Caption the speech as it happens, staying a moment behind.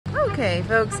Okay,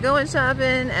 folks, going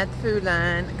shopping at the food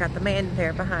line. Got the man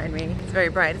there behind me. It's very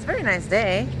bright. It's a very nice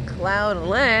day.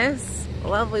 Cloudless.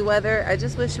 Lovely weather. I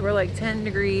just wish it were like 10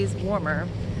 degrees warmer.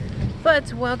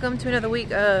 But welcome to another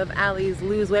week of Allie's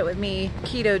Lose Weight With Me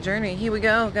keto journey. Here we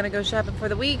go. Gonna go shopping for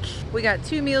the week. We got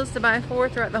 2 meals to buy for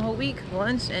throughout the whole week.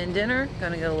 Lunch and dinner.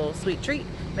 Gonna get a little sweet treat.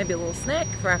 Maybe a little snack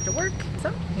for after work. So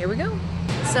here we go.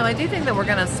 So I do think that we're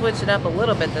gonna switch it up a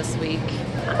little bit this week.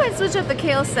 I might switch up the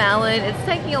kale salad. It's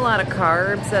taking a lot of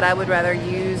carbs that I would rather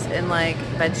use in like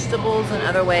vegetables and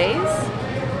other ways.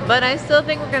 But I still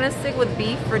think we're gonna stick with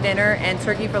beef for dinner and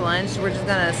turkey for lunch. We're just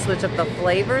gonna switch up the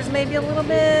flavors maybe a little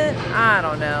bit. I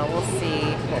don't know, we'll see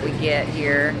what we get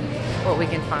here, what we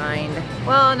can find.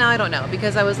 Well, no, I don't know,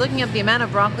 because I was looking up the amount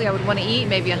of broccoli I would wanna eat,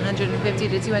 maybe 150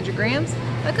 to 200 grams.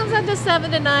 That comes out to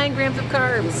 7 to 9 grams of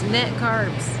carbs, net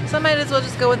carbs. So I might as well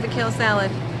just go with the kale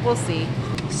salad. We'll see.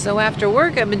 So after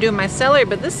work, I've been doing my celery,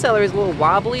 but this celery is a little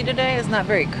wobbly today. It's not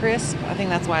very crisp. I think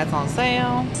that's why it's on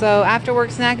sale. So after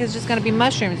work snack is just gonna be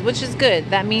mushrooms, which is good.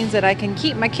 That means that I can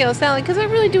keep my kale salad, because I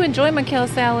really do enjoy my kale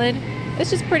salad. It's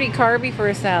just pretty carby for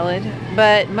a salad,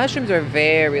 but mushrooms are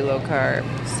very low carb.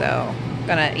 So I'm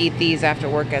gonna eat these after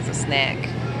work as a snack.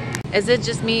 Is it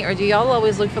just me, or do y'all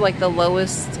always look for like the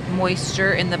lowest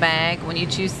moisture in the bag when you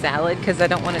choose salad? Because I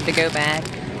don't want it to go bad.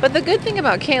 But the good thing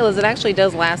about kale is it actually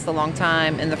does last a long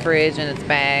time in the fridge in its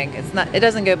bag. It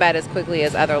doesn't go bad as quickly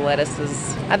as other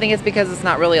lettuces. I think it's because it's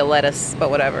not really a lettuce,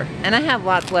 but whatever. And I have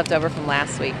lots left over from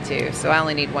last week too, so I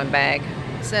only need 1 bag.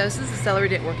 So since the celery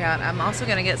didn't work out, I'm also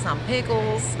gonna get some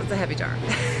pickles. It's a heavy jar.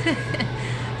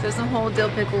 So some whole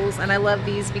dill pickles, and I love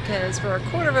these because for a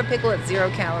quarter of a pickle it's 0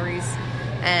 calories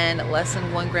and less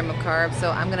than 1 gram of carbs.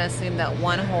 So I'm gonna assume that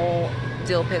 1 whole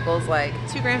dill pickle is like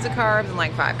 2 grams of carbs and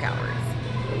like 5 calories.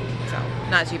 So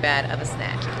not too bad of a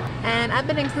snack. And I've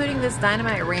been including this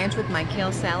Dynamite Ranch with my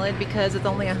kale salad because it's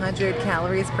only 100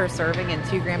 calories per serving and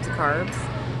 2 grams of carbs.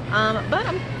 But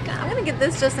I'm gonna get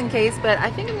this just in case, but I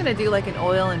think I'm gonna do like an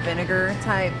oil and vinegar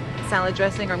type salad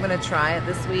dressing, or I'm gonna try it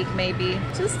this week maybe,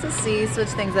 just to see, switch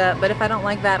things up. But if I don't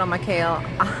like that on my kale,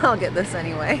 I'll get this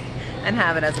anyway and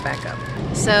have it as a backup.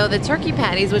 So the turkey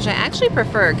patties, which I actually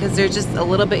prefer because they're just a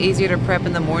little bit easier to prep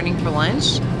in the morning for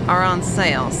lunch, are on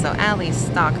sale. So Allie's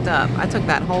stocked up. I took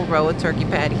that whole row of turkey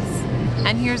patties.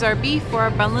 And here's our beef for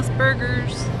our bunless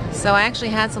burgers. So I actually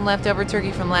had some leftover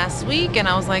turkey from last week, and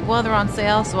I was like, well, they're on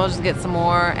sale, so I'll just get some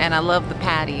more. And I love the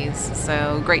patties,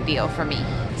 so great deal for me.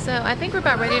 So I think we're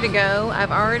about ready to go.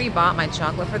 I've already bought my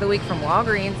chocolate for the week from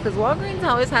Walgreens, because Walgreens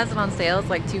always has it on sale. It's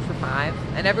like 2 for $5,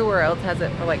 and everywhere else has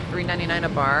it for like $3.99 a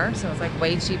bar. So it's like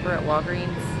way cheaper at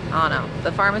Walgreens. I don't know.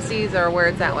 The pharmacies are where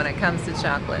it's at when it comes to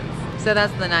chocolates. So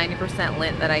that's the 90%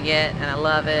 Lindt that I get, and I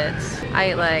love it.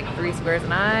 I eat like 3 squares a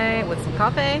night with some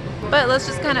coffee. But let's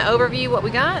just kind of overview what we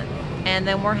got, and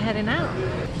then we're heading out.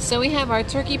 So we have our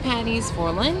turkey patties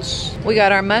for lunch. We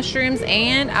got our mushrooms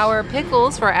and our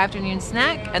pickles for our afternoon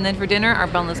snack. And then for dinner, our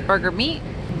boneless burger meat.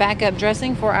 Backup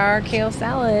dressing for our kale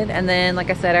salad. And then,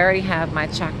 like I said, I already have my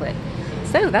chocolate.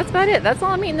 So that's about it. That's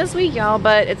all I'm eating this week, y'all.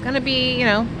 But it's gonna be, you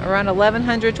know, around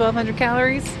 1,100, 1,200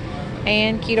 calories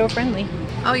and keto friendly.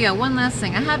 Oh yeah, one last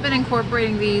thing. I have been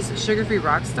incorporating these sugar-free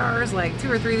rock stars, like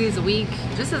 2 or 3 of these a week,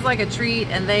 just as like a treat,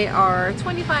 and they are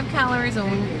 25 calories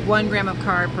and 1 gram of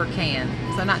carb per can,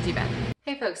 so not too bad.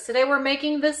 Hey folks, today we're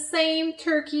making the same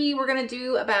turkey. We're gonna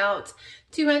do about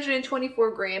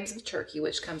 224 grams of turkey,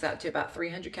 which comes out to about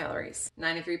 300 calories,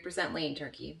 93% lean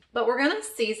turkey. But we're gonna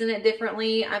season it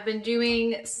differently. I've been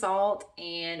doing salt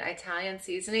and Italian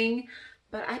seasoning,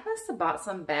 but I must have bought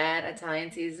some bad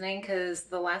Italian seasoning because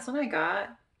the last one I got,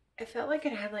 it felt like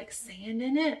it had like sand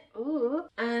in it. Ooh.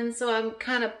 And so I've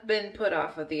kind of been put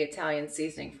off of the Italian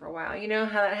seasoning for a while. You know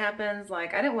how that happens?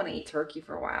 Like, I didn't want to eat turkey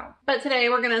for a while. But today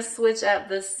we're going to switch up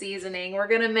the seasoning. We're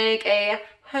going to make a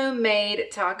homemade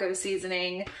taco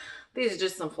seasoning. These are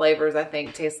just some flavors I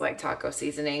think taste like taco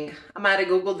seasoning. I might have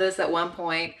Googled this at one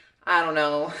point. I don't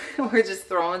know. We're just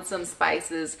throwing some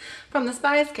spices from the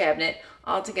spice cabinet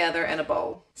all together in a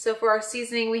bowl. So for our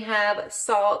seasoning, we have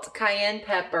salt, cayenne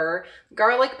pepper,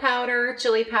 garlic powder,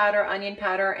 chili powder, onion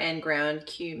powder, and ground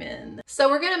cumin. So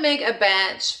we're gonna make a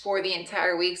batch for the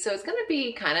entire week. So it's gonna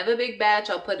be kind of a big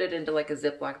batch. I'll put it into like a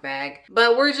Ziploc bag,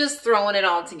 but we're just throwing it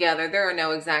all together. There are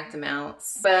no exact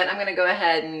amounts, but I'm gonna go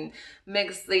ahead and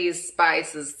mix these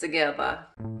spices together.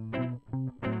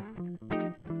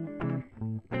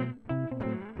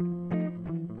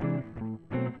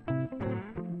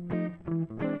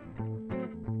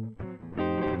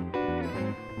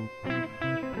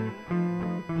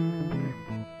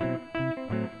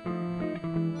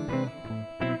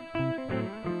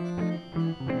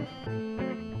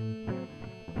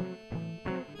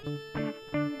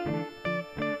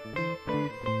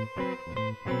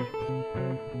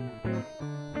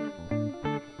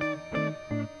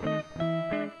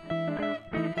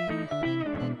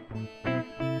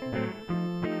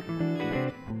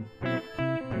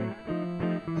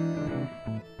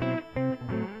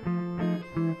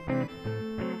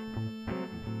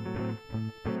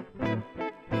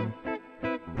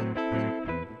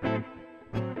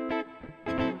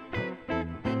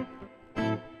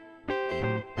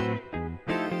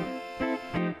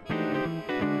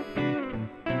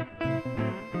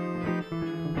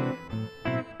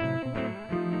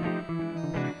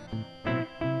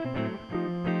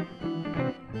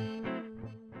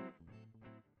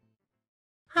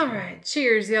 All right,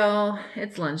 cheers, y'all.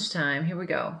 It's lunchtime. Here we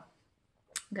go.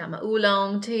 Got my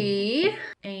oolong tea,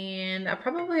 and I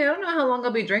don't know how long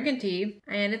I'll be drinking tea,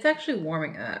 and it's actually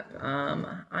warming up.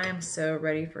 I am so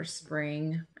ready for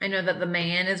spring. I know that the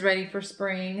man is ready for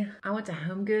spring. I went to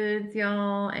Home Goods,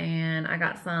 y'all, and I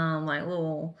got some like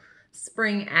little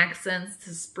spring accents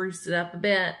to spruce it up a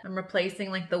bit. I'm replacing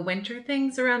like the winter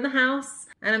things around the house,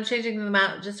 and I'm changing them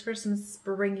out just for some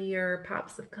springier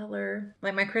pops of color.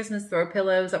 Like my Christmas throw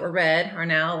pillows that were red are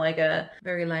now like a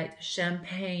very light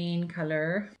champagne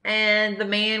color. And the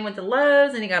man went to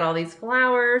Lowe's and he got all these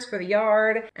flowers for the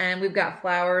yard, and we've got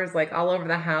flowers like all over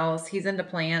the house. He's into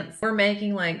plants. We're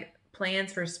making like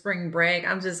plans for spring break.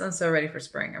 I'm so ready for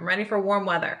spring. I'm ready for warm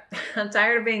weather. I'm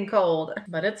tired of being cold,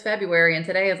 but it's February and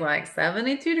today is like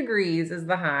 72 degrees is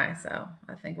the high. So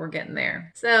I think we're getting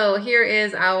there. So here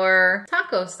is our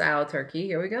taco style turkey.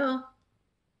 Here we go.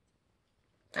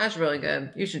 That's really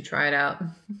good. You should try it out.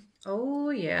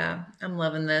 Oh yeah, I'm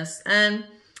loving this. And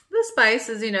the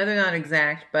spices, you know, they're not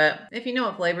exact, but if you know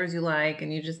what flavors you like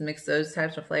and you just mix those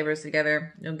types of flavors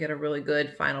together, you'll get a really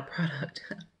good final product.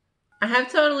 I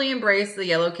have totally embraced the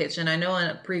yellow kitchen. I know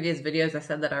in previous videos I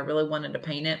said that I really wanted to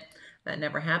paint it. That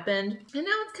never happened. And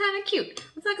now it's kind of cute.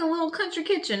 It's like a little country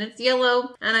kitchen. It's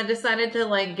yellow, and I decided to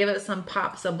like give it some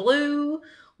pops of blue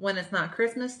when it's not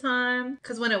Christmas time.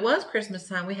 Because when it was Christmas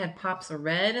time, we had pops of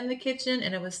red in the kitchen,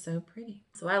 and it was so pretty.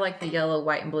 So I like the yellow,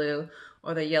 white, and blue,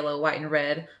 or the yellow, white, and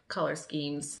red color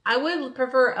schemes. I would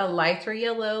prefer a lighter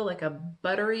yellow, like a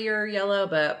butterier yellow,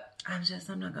 but I'm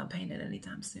not gonna paint it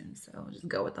anytime soon, so I'll just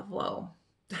go with the flow.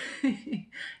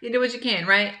 You do what you can,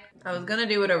 right? I was gonna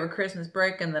do it over Christmas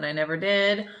break and then I never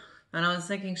did. And I was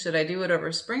thinking, should I do it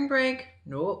over spring break?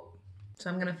 Nope. So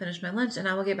I'm gonna finish my lunch and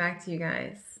I will get back to you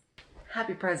guys.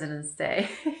 Happy President's Day.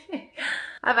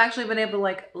 I've actually been able to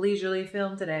like leisurely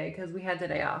film today because we had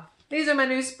today off. These are my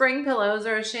new spring pillows.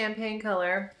 They're a champagne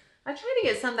color. I tried to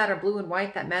get some that are blue and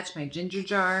white that match my ginger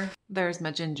jar. There's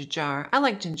my ginger jar. I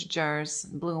like ginger jars,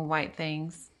 blue and white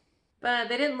things. But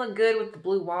they didn't look good with the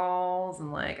blue walls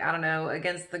and like, I don't know,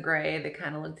 against the gray. They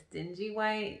kind of looked dingy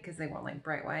white because they weren't like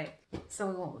bright white. So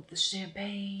we went with the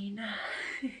champagne.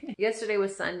 Yesterday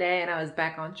was Sunday and I was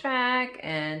back on track,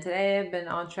 and today I've been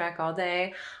on track all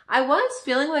day. I was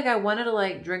feeling like I wanted to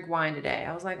like drink wine today.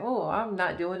 I was like, oh, I'm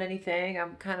not doing anything.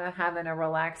 I'm kind of having a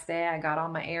relaxed day. I got all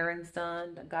my errands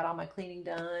done, got all my cleaning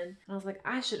done. And I was like,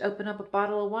 I should open up a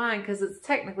bottle of wine because it's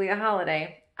technically a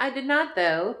holiday. I did not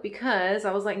though, because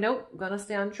I was like, nope, I'm gonna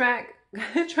stay on track.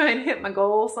 Trying to hit my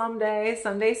goal someday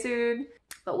soon.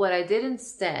 But what I did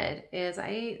instead is I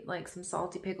ate like some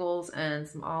salty pickles and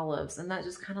some olives, and that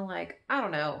just kind of like, I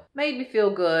don't know, made me feel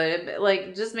good.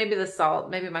 Like just maybe the salt,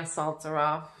 maybe my salts are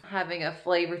off. Having a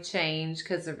flavor change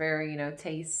because they're very, you know,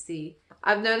 tasty.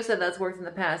 I've noticed that that's worked in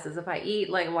the past, is if I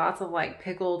eat like lots of like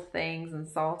pickled things and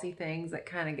salty things, that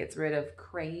kind of gets rid of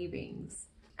cravings.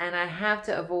 And I have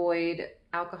to avoid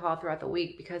alcohol throughout the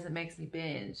week because it makes me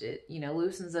binge. It, you know,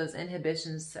 loosens those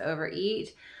inhibitions to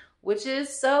overeat, which is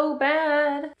so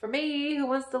bad for me who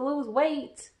wants to lose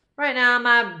weight. Right now,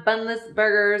 my bunless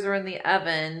burgers are in the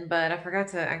oven, but I forgot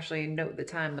to actually note the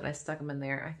time that I stuck them in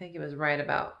there. I think it was right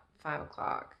about 5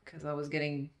 o'clock because I was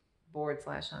getting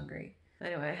bored/hungry.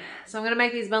 Anyway, so I'm gonna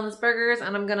make these boneless burgers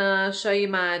and I'm gonna show you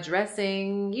my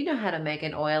dressing. You know how to make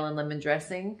an oil and lemon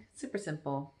dressing. Super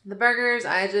simple. The burgers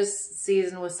I just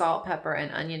season with salt, pepper,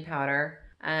 and onion powder.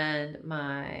 And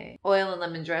my oil and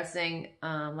lemon dressing,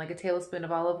 like a tablespoon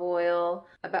of olive oil,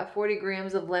 about 40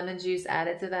 grams of lemon juice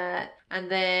added to that. And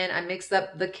then I mix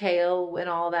up the kale and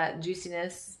all that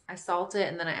juiciness. I salt it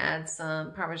and then I add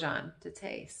some Parmesan to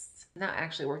taste. And that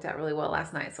actually worked out really well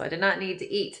last night, so I did not need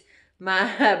to eat my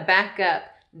backup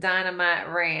dynamite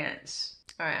ranch.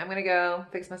 All right, I'm gonna go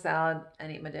fix my salad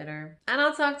and eat my dinner. And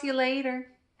I'll talk to you later.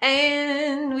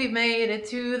 And we've made it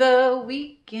to the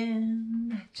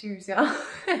weekend. Cheers, y'all.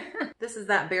 This is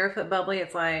that barefoot bubbly.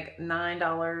 It's like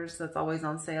 $9. That's always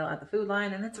on sale at the Food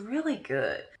Line, and it's really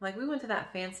good. Like, we went to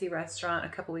that fancy restaurant a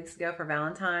couple weeks ago for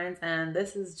Valentine's, and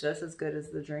this is just as good as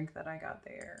the drink that I got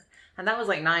there. And that was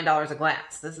like $9 a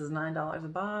glass. This is $9 a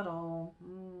bottle.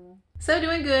 So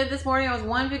doing good. This morning I was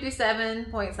 157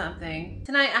 point something.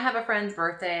 Tonight I have a friend's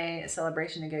birthday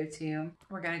celebration to go to.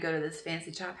 We're gonna go to this fancy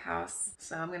chop house.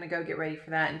 So I'm gonna go get ready for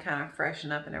that and kind of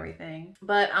freshen up and everything.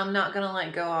 But I'm not gonna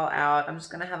like go all out. I'm just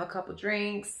gonna have a couple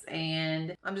drinks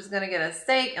and I'm just gonna get a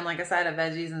steak and like a side of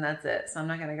veggies and that's it. So I'm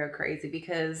not gonna go crazy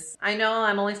because I know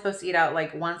I'm only supposed to eat out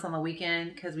like once on the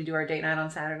weekend because we do our date night on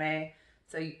Saturday.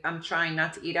 So I'm trying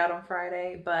not to eat out on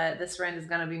Friday, but this friend is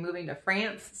gonna be moving to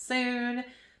France soon.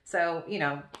 So, you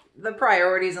know, the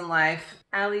priorities in life,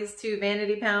 Allie's 2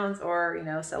 vanity pounds, or, you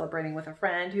know, celebrating with a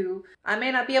friend who I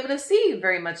may not be able to see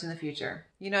very much in the future.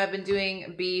 You know, I've been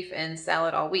doing beef and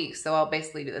salad all week, so I'll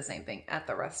basically do the same thing at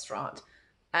the restaurant,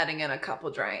 adding in a couple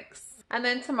drinks. And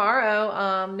then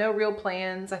tomorrow, no real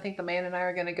plans. I think the man and I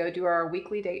are gonna go do our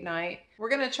weekly date night. We're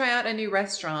gonna try out a new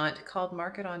restaurant called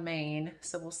Market on Main,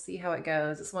 so we'll see how it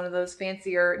goes. It's one of those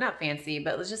fancier, not fancy,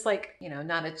 but it's just like, you know,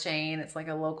 not a chain. It's like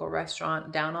a local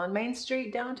restaurant down on Main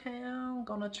Street downtown.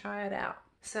 Gonna try it out.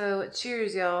 So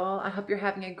cheers, y'all. I hope you're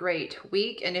having a great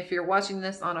week. And if you're watching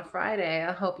this on a Friday,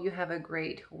 I hope you have a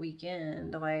great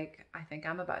weekend like I think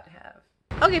I'm about to have.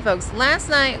 Okay, folks, last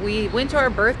night we went to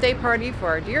our birthday party for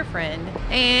our dear friend,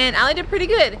 and Allie did pretty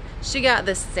good. She got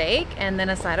the steak and then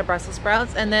a side of Brussels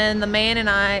sprouts, and then the man and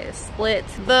I split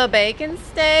the bacon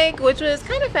steak, which was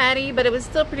kind of fatty, but it was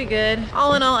still pretty good.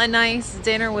 All in all, a nice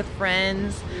dinner with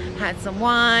friends. Had some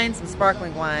wine, some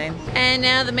sparkling wine. And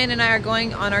now the man and I are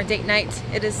going on our date night.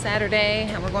 It is Saturday,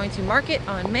 and we're going to Market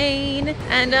on Main,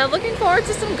 and looking forward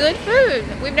to some good food.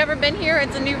 We've never been here.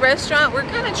 It's a new restaurant. We're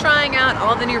kind of trying out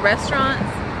all the new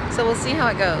restaurants, so we'll see how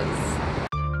it goes.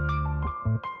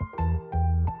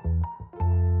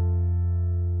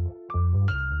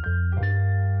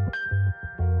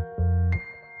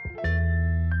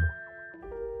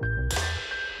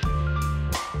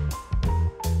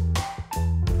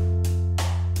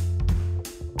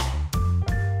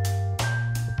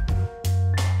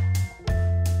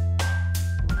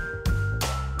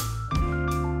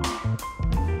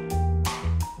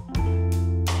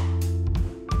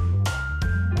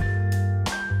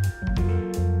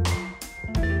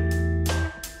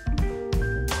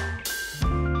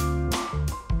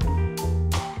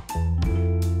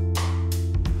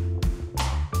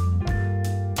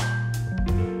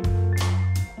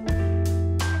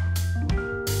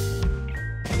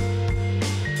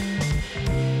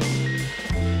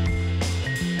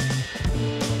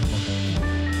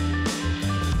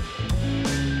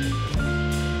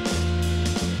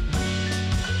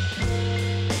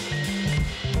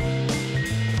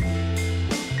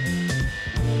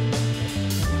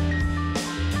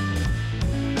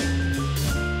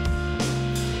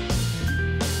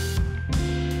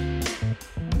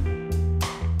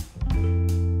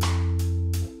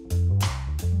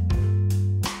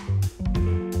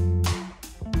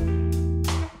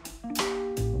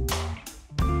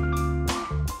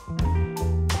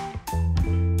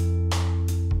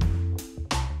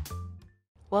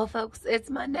 Well, folks, it's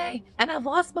Monday, and I've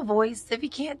lost my voice, if you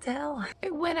can't tell.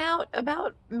 It went out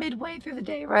about midway through the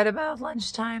day, right about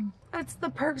lunchtime. That's the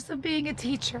perks of being a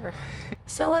teacher.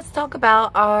 So let's talk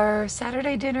about our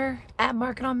Saturday dinner at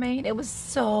Market on Main. It was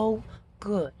so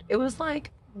good. It was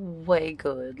like way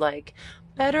good. Like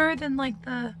better than like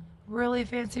the really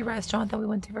fancy restaurant that we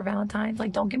went to for Valentine's.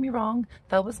 Like, don't get me wrong,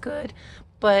 that was good.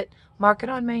 But Market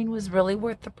on Main was really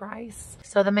worth the price.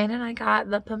 So the man and I got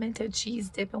the pimento cheese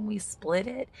dip and we split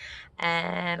it.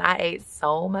 And I ate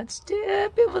so much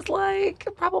dip. It was like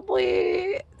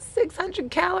probably 600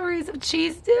 calories of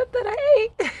cheese dip that I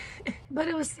ate. But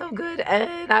it was so good.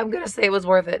 And I'm going to say it was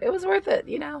worth it. It was worth it,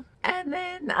 you know. And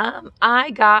then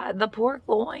I got the pork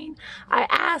loin. I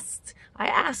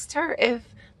asked her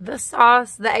if the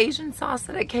sauce, the Asian sauce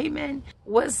that it came in,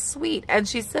 was sweet. And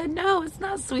she said, no, it's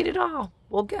not sweet at all.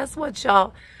 Well, guess what,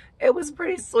 y'all? It was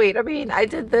pretty sweet. I mean, I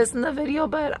did this in the video,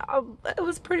 but it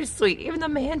was pretty sweet. Even the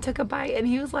man took a bite and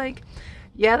he was like,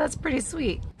 yeah, that's pretty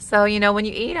sweet. So, you know, when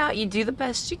you eat out, you do the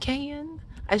best you can.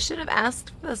 I should have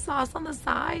asked for the sauce on the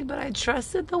side, but I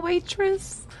trusted the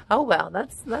waitress. Oh, well,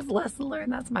 that's lesson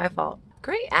learned. That's my fault.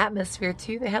 Great atmosphere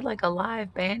too. They had like a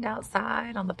live band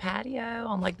outside on the patio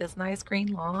on like this nice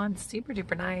green lawn. Super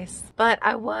duper nice. But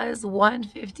I was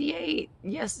 158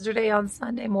 yesterday on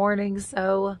Sunday morning,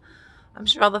 so I'm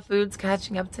sure all the food's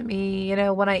catching up to me. You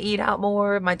know, when I eat out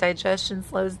more, my digestion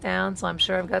slows down, so I'm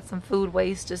sure I've got some food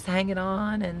waste just hanging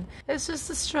on, and it's just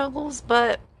the struggles,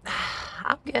 but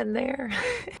I'm getting there.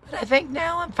 But I think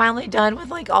now I'm finally done with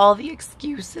like all the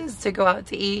excuses to go out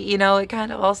to eat. You know, it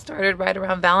kind of all started right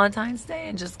around Valentine's Day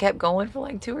and just kept going for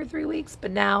like 2 or 3 weeks.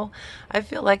 But now I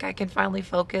feel like I can finally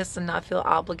focus and not feel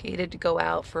obligated to go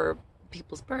out for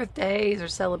people's birthdays or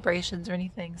celebrations or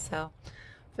anything. So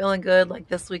feeling good. Like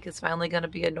this week is finally going to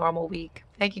be a normal week.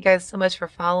 Thank you guys so much for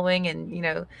following and, you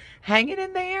know, hanging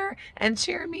in there and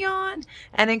cheering me on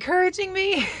and encouraging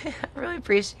me. I really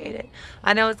appreciate it.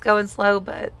 I know it's going slow,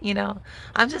 but, you know,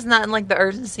 I'm just not in like the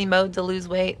urgency mode to lose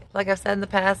weight. Like I've said in the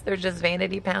past, they're just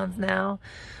vanity pounds now,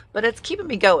 but it's keeping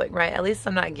me going, right? At least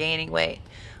I'm not gaining weight.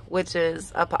 which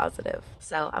is a positive.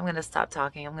 So I'm going to stop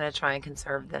talking. I'm going to try and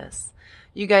conserve this.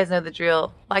 You guys know the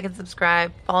drill. Like and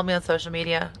subscribe. Follow me on social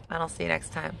media, and I'll see you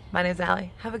next time. My name's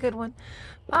Allie. Have a good one.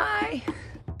 Bye.